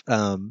could have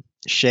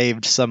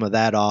shaved some of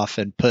that off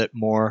and put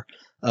more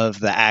of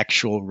the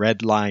actual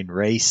Red Line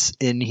race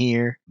in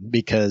here,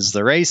 because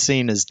the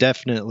racing is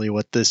definitely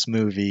what this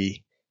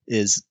movie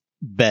is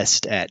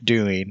best at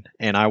doing,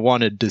 and I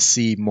wanted to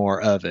see more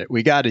of it.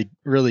 We got a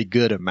really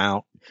good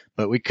amount,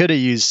 but we could have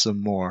used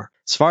some more.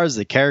 As far as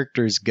the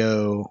characters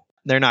go,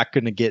 they're not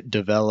going to get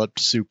developed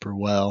super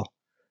well.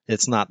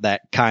 It's not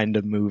that kind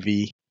of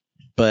movie,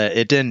 but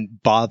it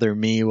didn't bother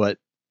me what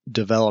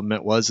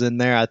development was in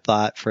there. I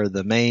thought for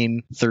the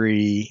main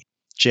 3,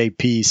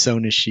 JP,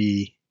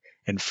 Sonishi,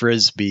 and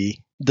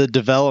Frisbee, the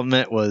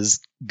development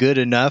was good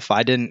enough.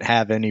 I didn't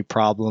have any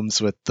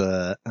problems with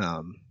the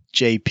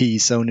JP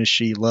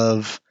Sonishi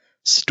love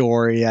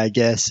story, I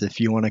guess, if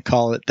you want to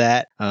call it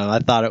that. I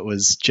thought it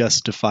was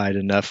justified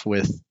enough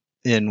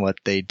within what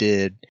they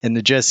did, and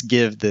to just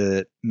give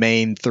the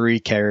main 3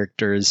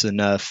 characters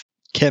enough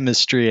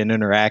chemistry and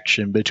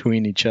interaction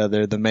between each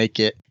other to make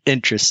it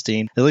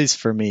interesting, at least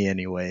for me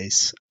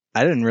anyways.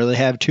 I didn't really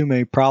have too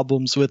many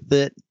problems with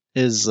it.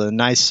 It is a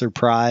nice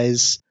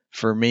surprise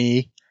for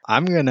me.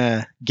 I'm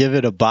gonna give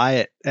it a buy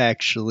it,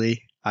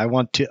 actually. I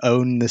want to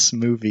own this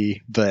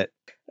movie, but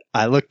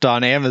I looked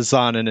on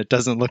Amazon and it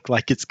doesn't look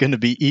like it's going to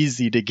be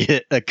easy to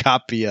get a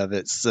copy of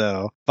it.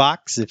 So,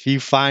 Fox, if you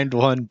find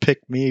one,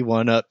 pick me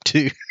one up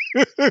too.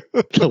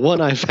 The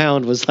one I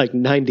found was like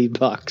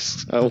 $90.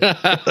 So.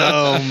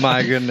 Oh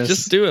my goodness.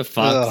 Just do it,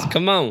 Fox.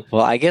 Come on.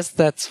 Well, I guess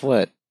that's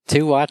what?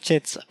 2 watch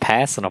it's, a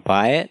pass, and a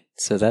buy it?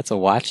 So that's a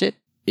watch it?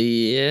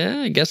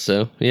 Yeah, I guess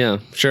so. Yeah,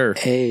 sure.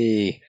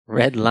 Hey,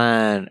 Red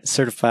Line,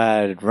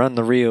 certified, run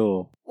the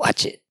reel,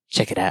 watch it.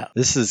 Check it out.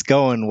 This is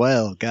going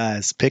well,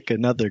 guys. Pick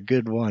another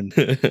good one.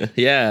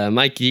 Yeah,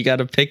 Mike, you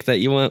got a pick that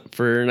you want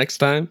for next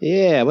time?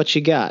 Yeah, what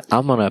you got?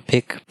 I'm going to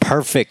pick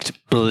Perfect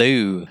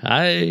Blue.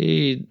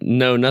 I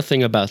know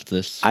nothing about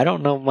this. I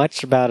don't know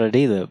much about it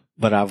either,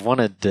 but I've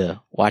wanted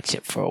to watch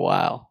it for a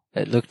while.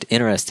 It looked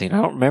interesting.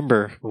 I don't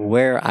remember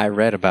where I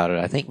read about it.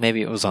 I think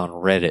maybe it was on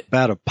Reddit.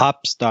 About a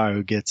pop star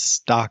who gets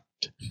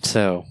stalked.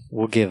 So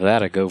we'll give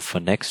that a go for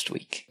next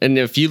week. And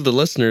if you, the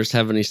listeners,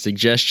 have any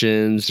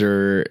suggestions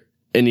or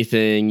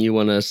anything you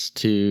want us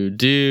to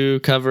do,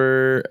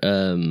 cover,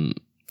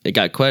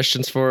 got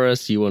questions for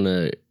us, you want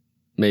to,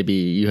 maybe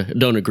you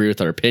don't agree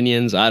with our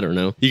opinions, I don't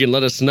know. You can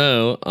let us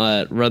know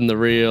at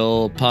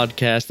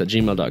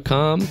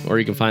runthereelpodcast@gmail.com, or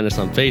you can find us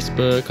on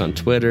Facebook, on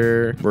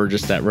Twitter. We're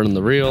just at Run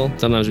the Reel.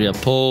 Sometimes we have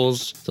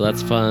polls, so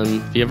that's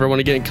fun. If you ever want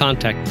to get in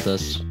contact with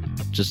us,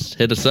 just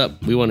hit us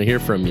up. We want to hear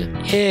from you.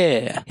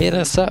 Yeah, hit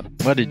us up.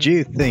 What did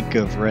you think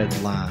of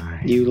Red Line?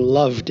 You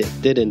loved it,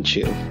 didn't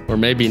you? Or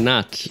maybe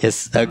not.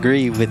 Yes,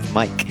 agree with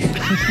Mike.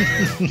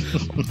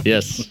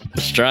 Yes.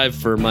 Strive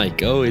for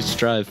Mike. Always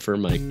strive for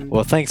Mike.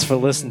 Well, thanks for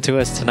listening to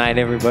us tonight,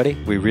 everybody.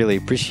 We really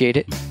appreciate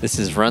it. This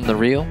is Run the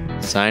Reel,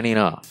 signing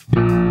off.